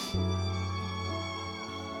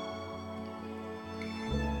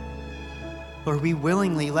 Lord, we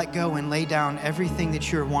willingly let go and lay down everything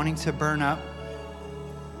that you're wanting to burn up.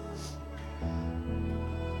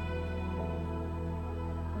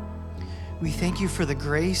 We thank you for the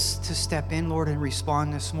grace to step in, Lord, and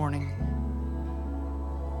respond this morning.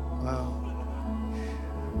 Wow.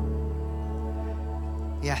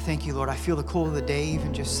 Yeah, thank you, Lord. I feel the cool of the day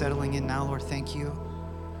even just settling in now, Lord. Thank you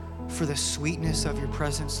for the sweetness of your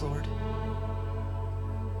presence, Lord.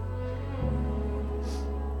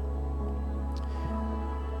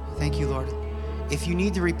 Thank you, Lord. If you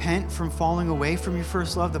need to repent from falling away from your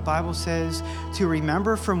first love, the Bible says to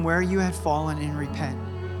remember from where you had fallen and repent,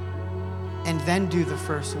 and then do the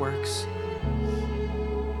first works.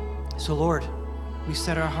 So, Lord, we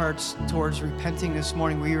set our hearts towards repenting this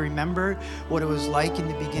morning. We remember what it was like in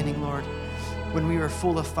the beginning, Lord, when we were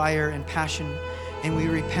full of fire and passion, and we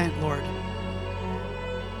repent, Lord,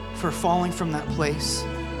 for falling from that place.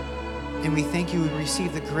 And we thank you, we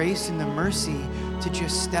receive the grace and the mercy to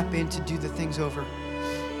just step in to do the things over.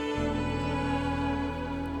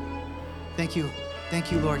 Thank you.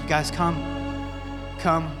 Thank you, Lord. Guys, come,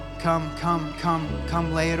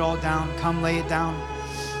 lay it all down. Come lay it down.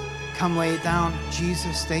 Come lay it down.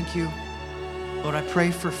 Jesus, thank you. Lord, I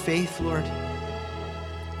pray for faith, Lord.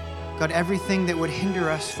 God, everything that would hinder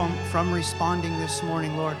us from responding this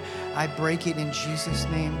morning, Lord, I break it in Jesus'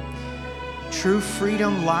 name. True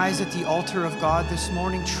freedom lies at the altar of God this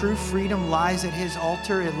morning. True freedom lies at His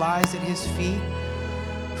altar. It lies at His feet.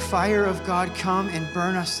 Fire of God, come and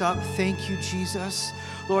burn us up. Thank you, Jesus.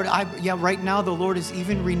 Lord, right now the Lord is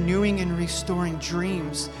even renewing and restoring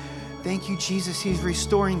dreams. Thank you, Jesus. He's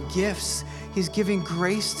restoring gifts. He's giving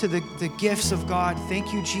grace to the gifts of God.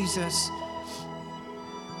 Thank you, Jesus.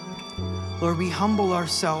 Lord, we humble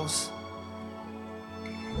ourselves.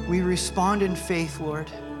 We respond in faith, Lord.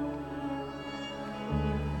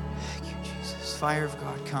 Thank you, Jesus. Fire of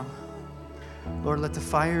God, come. Lord, let the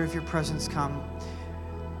fire of your presence come.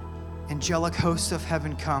 Angelic hosts of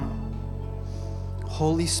heaven, come.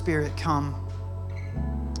 Holy Spirit, come.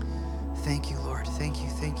 Thank you, Lord. Thank you,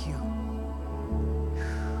 thank you.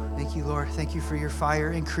 Thank you, Lord. Thank you for your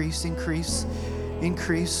fire. Increase, increase,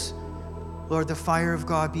 increase. Lord, the fire of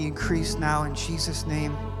God be increased now in Jesus'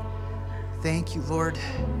 name. Thank you, Lord.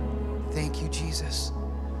 Thank you, Jesus.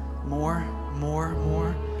 More, more,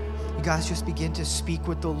 more. You guys just begin to speak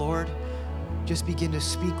with the Lord. Just begin to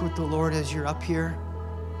speak with the Lord as you're up here.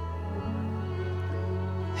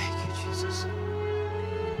 Thank you, Jesus.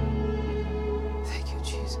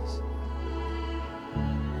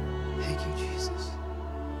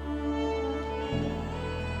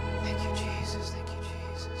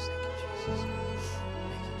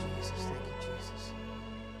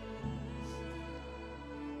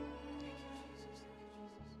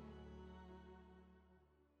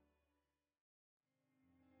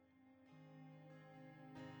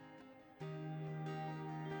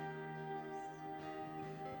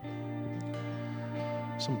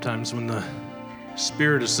 Sometimes when the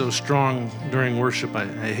Spirit is so strong during worship, I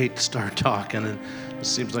hate to start talking, and it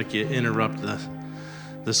seems like you interrupt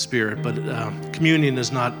the Spirit. But communion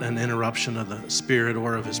is not an interruption of the Spirit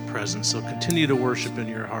or of His presence. So continue to worship in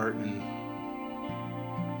your heart. And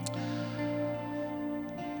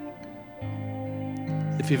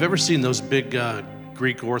if you've ever seen those big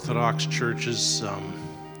Greek Orthodox churches,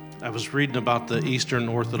 I was reading about the Eastern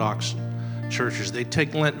Orthodox churches. They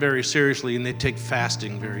take Lent very seriously, and they take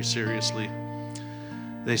fasting very seriously.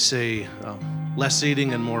 They say less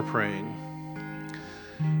eating and more praying.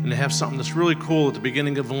 And they have something that's really cool at the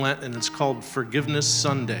beginning of Lent, and it's called Forgiveness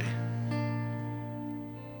Sunday.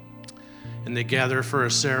 And they gather for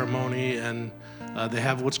a ceremony, and they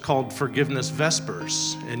have what's called Forgiveness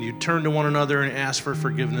Vespers. And you turn to one another and ask for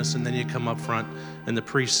forgiveness, and then you come up front, and the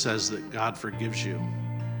priest says that God forgives you.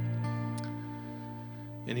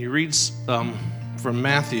 And he reads from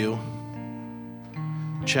Matthew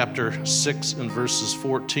chapter 6 and verses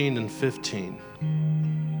 14 and 15.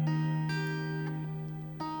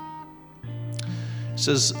 It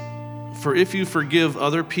says, "For if you forgive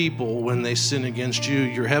other people when they sin against you,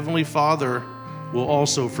 your heavenly Father will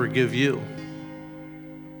also forgive you.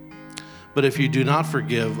 But if you do not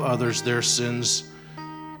forgive others their sins,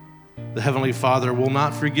 the heavenly Father will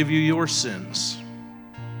not forgive you your sins."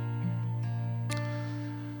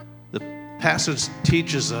 Passage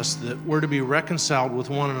teaches us that we're to be reconciled with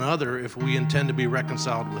one another if we intend to be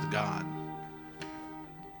reconciled with God.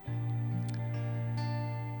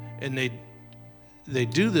 And they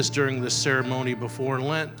do this during this ceremony before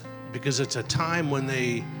Lent because it's a time when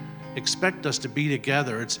they expect us to be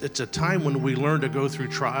together. It's a time when we learn to go through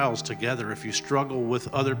trials together if you struggle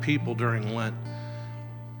with other people during Lent.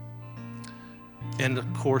 And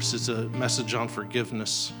of course, it's a message on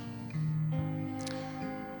forgiveness.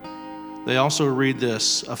 They also read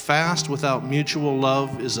this: "A fast without mutual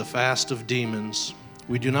love is a fast of demons.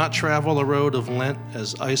 We do not travel the road of Lent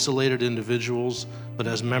as isolated individuals, but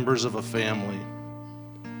as members of a family.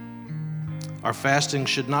 Our fasting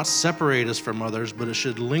should not separate us from others, but it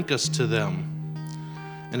should link us to them,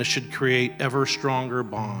 and it should create ever stronger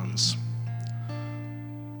bonds."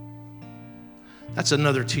 That's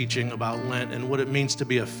another teaching about Lent and what it means to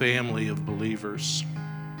be a family of believers.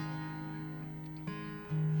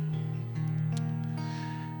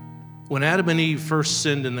 When Adam and Eve first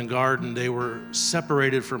sinned in the garden, they were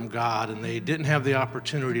separated from God, and they didn't have the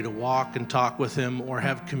opportunity to walk and talk with Him or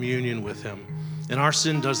have communion with Him. And our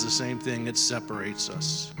sin does the same thing. It separates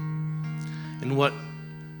us. And what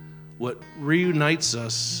reunites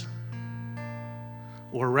us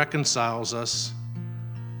or reconciles us,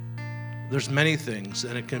 there's many things,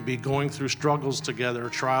 and it can be going through struggles together,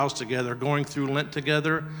 trials together, going through Lent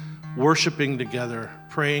together, worshiping together,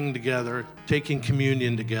 praying together, taking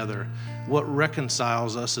communion together. What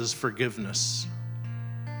reconciles us is forgiveness.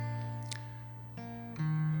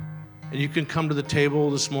 And you can come to the table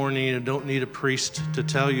this morning and don't need a priest to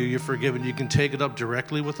tell you you're forgiven. You can take it up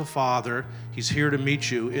directly with the Father. He's here to meet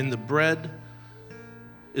you. In the bread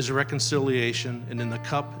is reconciliation, and in the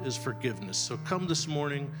cup is forgiveness. So come this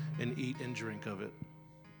morning and eat and drink of it.